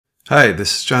Hi,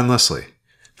 this is Jon Leslie.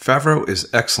 Favreau is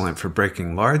excellent for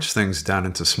breaking large things down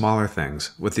into smaller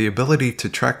things with the ability to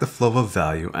track the flow of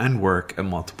value and work at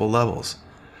multiple levels.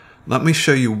 Let me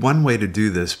show you one way to do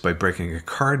this by breaking a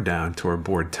card down to our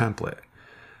board template.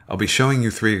 I'll be showing you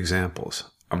 3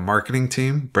 examples. A marketing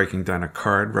team breaking down a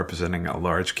card representing a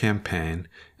large campaign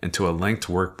into a linked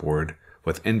workboard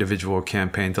with individual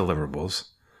campaign deliverables.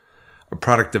 A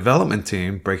product development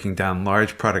team breaking down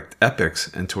large product epics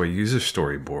into a user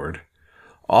storyboard.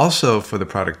 Also for the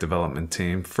product development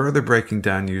team, further breaking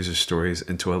down user stories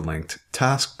into a linked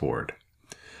task board.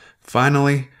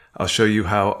 Finally, I'll show you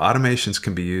how automations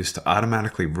can be used to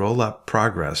automatically roll up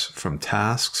progress from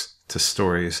tasks to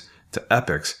stories to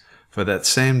epics for that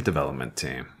same development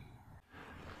team.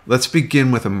 Let's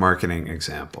begin with a marketing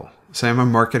example. Say I'm a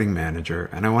marketing manager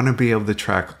and I want to be able to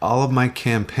track all of my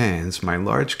campaigns, my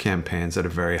large campaigns, at a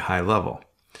very high level.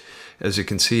 As you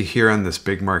can see here on this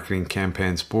big marketing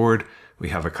campaigns board, we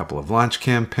have a couple of launch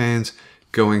campaigns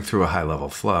going through a high-level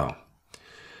flow.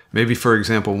 Maybe, for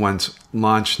example, once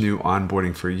launch new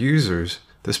onboarding for users,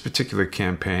 this particular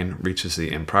campaign reaches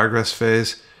the in-progress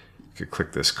phase. You could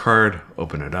click this card,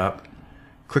 open it up,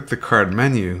 click the card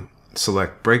menu,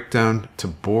 select breakdown to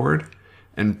board,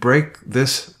 and break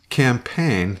this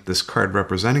campaign, this card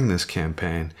representing this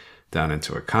campaign, down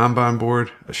into a Kanban board,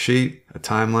 a sheet, a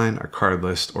timeline, a card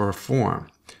list, or a form,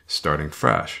 starting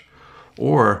fresh.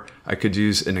 Or I could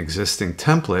use an existing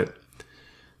template,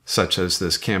 such as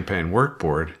this campaign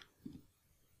workboard,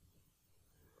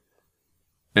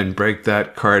 and break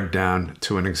that card down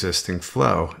to an existing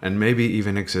flow, and maybe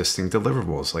even existing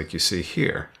deliverables like you see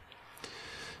here.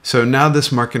 So now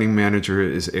this marketing manager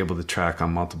is able to track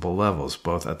on multiple levels,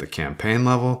 both at the campaign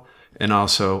level and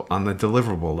also on the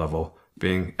deliverable level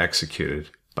being executed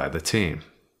by the team.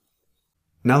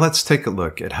 Now let's take a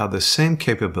look at how the same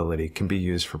capability can be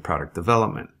used for product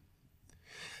development.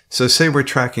 So say we're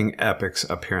tracking epics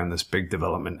up here on this big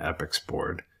development epics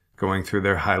board, going through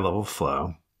their high-level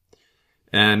flow.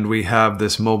 And we have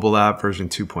this mobile app version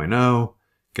 2.0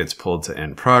 gets pulled to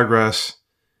in progress,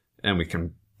 and we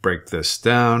can break this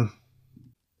down.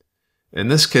 In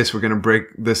this case, we're going to break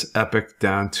this epic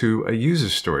down to a user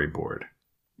storyboard.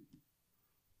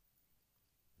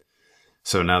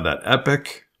 So now that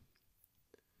epic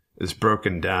is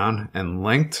broken down and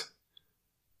linked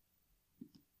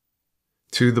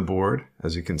to the board,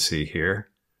 as you can see here,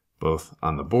 both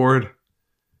on the board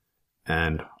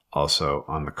and also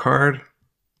on the card.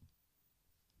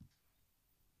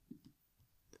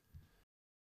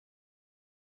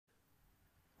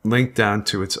 Linked down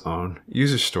to its own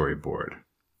user storyboard.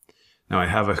 Now I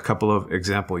have a couple of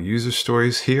example user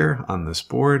stories here on this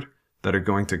board that are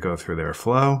going to go through their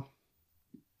flow,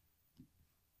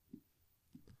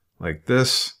 like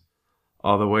this,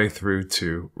 all the way through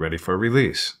to ready for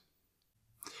release.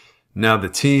 Now the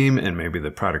team and maybe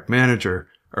the product manager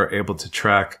are able to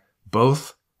track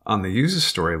both on the user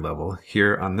story level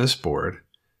here on this board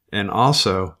and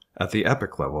also at the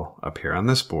epic level up here on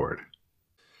this board.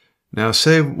 Now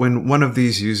say when one of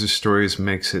these user stories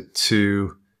makes it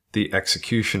to the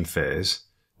execution phase,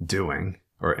 doing,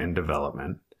 or in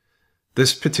development,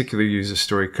 this particular user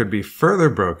story could be further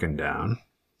broken down.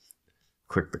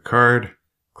 Click the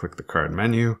card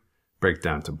menu, break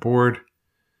down to board,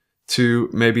 to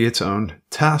maybe its own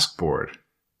task board,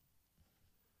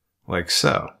 like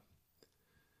so.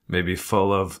 Maybe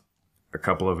full of a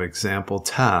couple of example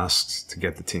tasks to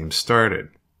get the team started.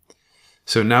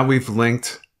 So now we've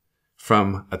linked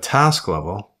from a task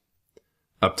level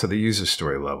up to the user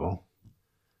story level,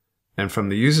 and from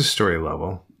the user story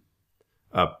level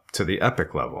up to the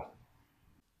epic level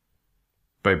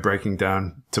by breaking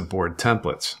down to board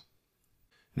templates.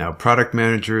 Now product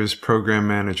managers, program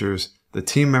managers, the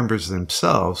team members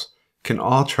themselves can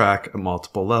all track at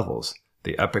multiple levels,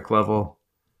 the epic level,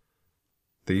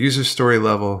 the user story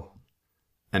level,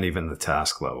 and even the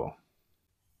task level.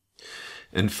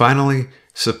 And finally,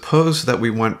 suppose that we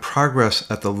want progress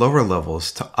at the lower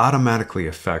levels to automatically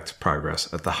affect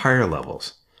progress at the higher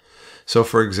levels. So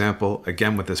for example,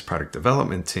 again with this product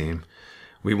development team,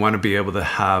 we want to be able to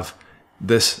have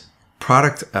this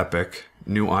product epic,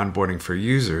 new onboarding for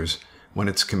users, when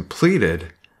it's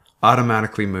completed,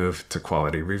 automatically move to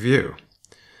quality review.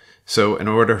 So in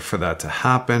order for that to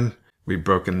happen, we've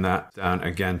broken that down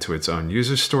again to its own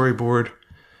user storyboard,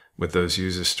 with those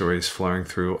user stories flowing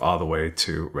through all the way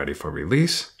to ready for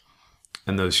release.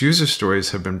 And those user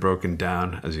stories have been broken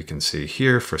down, as you can see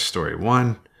here, for story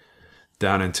 1,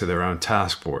 down into their own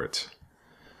task boards.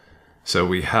 So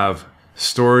we have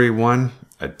story 1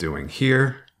 at doing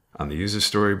here on the user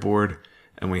storyboard,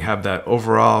 and we have that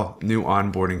overall new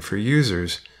onboarding for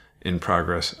users in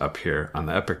progress up here on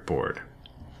the Epic board.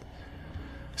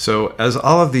 So as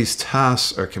all of these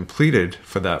tasks are completed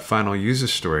for that final user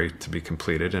story to be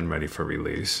completed and ready for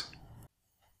release,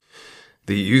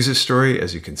 the user story,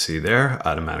 as you can see there,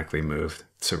 automatically moved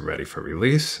to ready for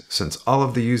release. Since all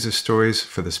of the user stories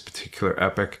for this particular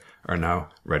epic are now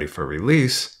ready for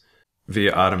release,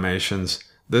 via automations,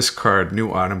 this card, new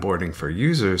onboarding for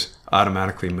users,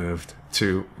 automatically moved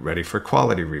to ready for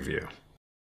quality review.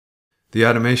 The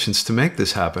automations to make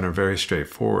this happen are very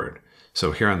straightforward.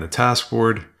 So here on the task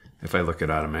board, if I look at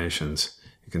automations,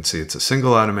 you can see it's a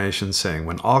single automation saying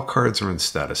when all cards are in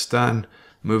status done,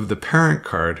 move the parent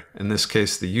card, in this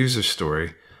case the user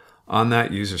story, on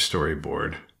that user story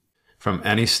board from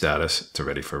any status to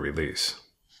ready for release.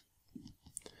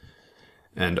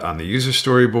 And on the user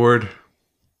story board,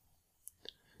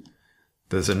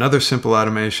 there's another simple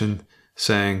automation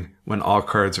saying when all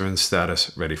cards are in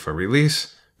status ready for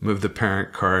release, move the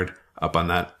parent card up on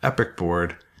that Epic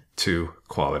board to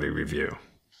quality review.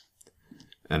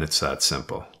 And it's that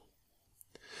simple.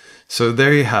 So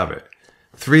there you have it.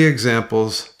 3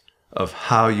 examples of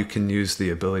how you can use the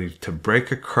ability to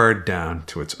break a card down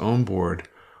to its own board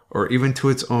or even to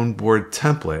its own board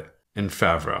template in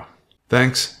Favreau.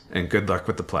 Thanks and good luck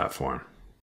with the platform.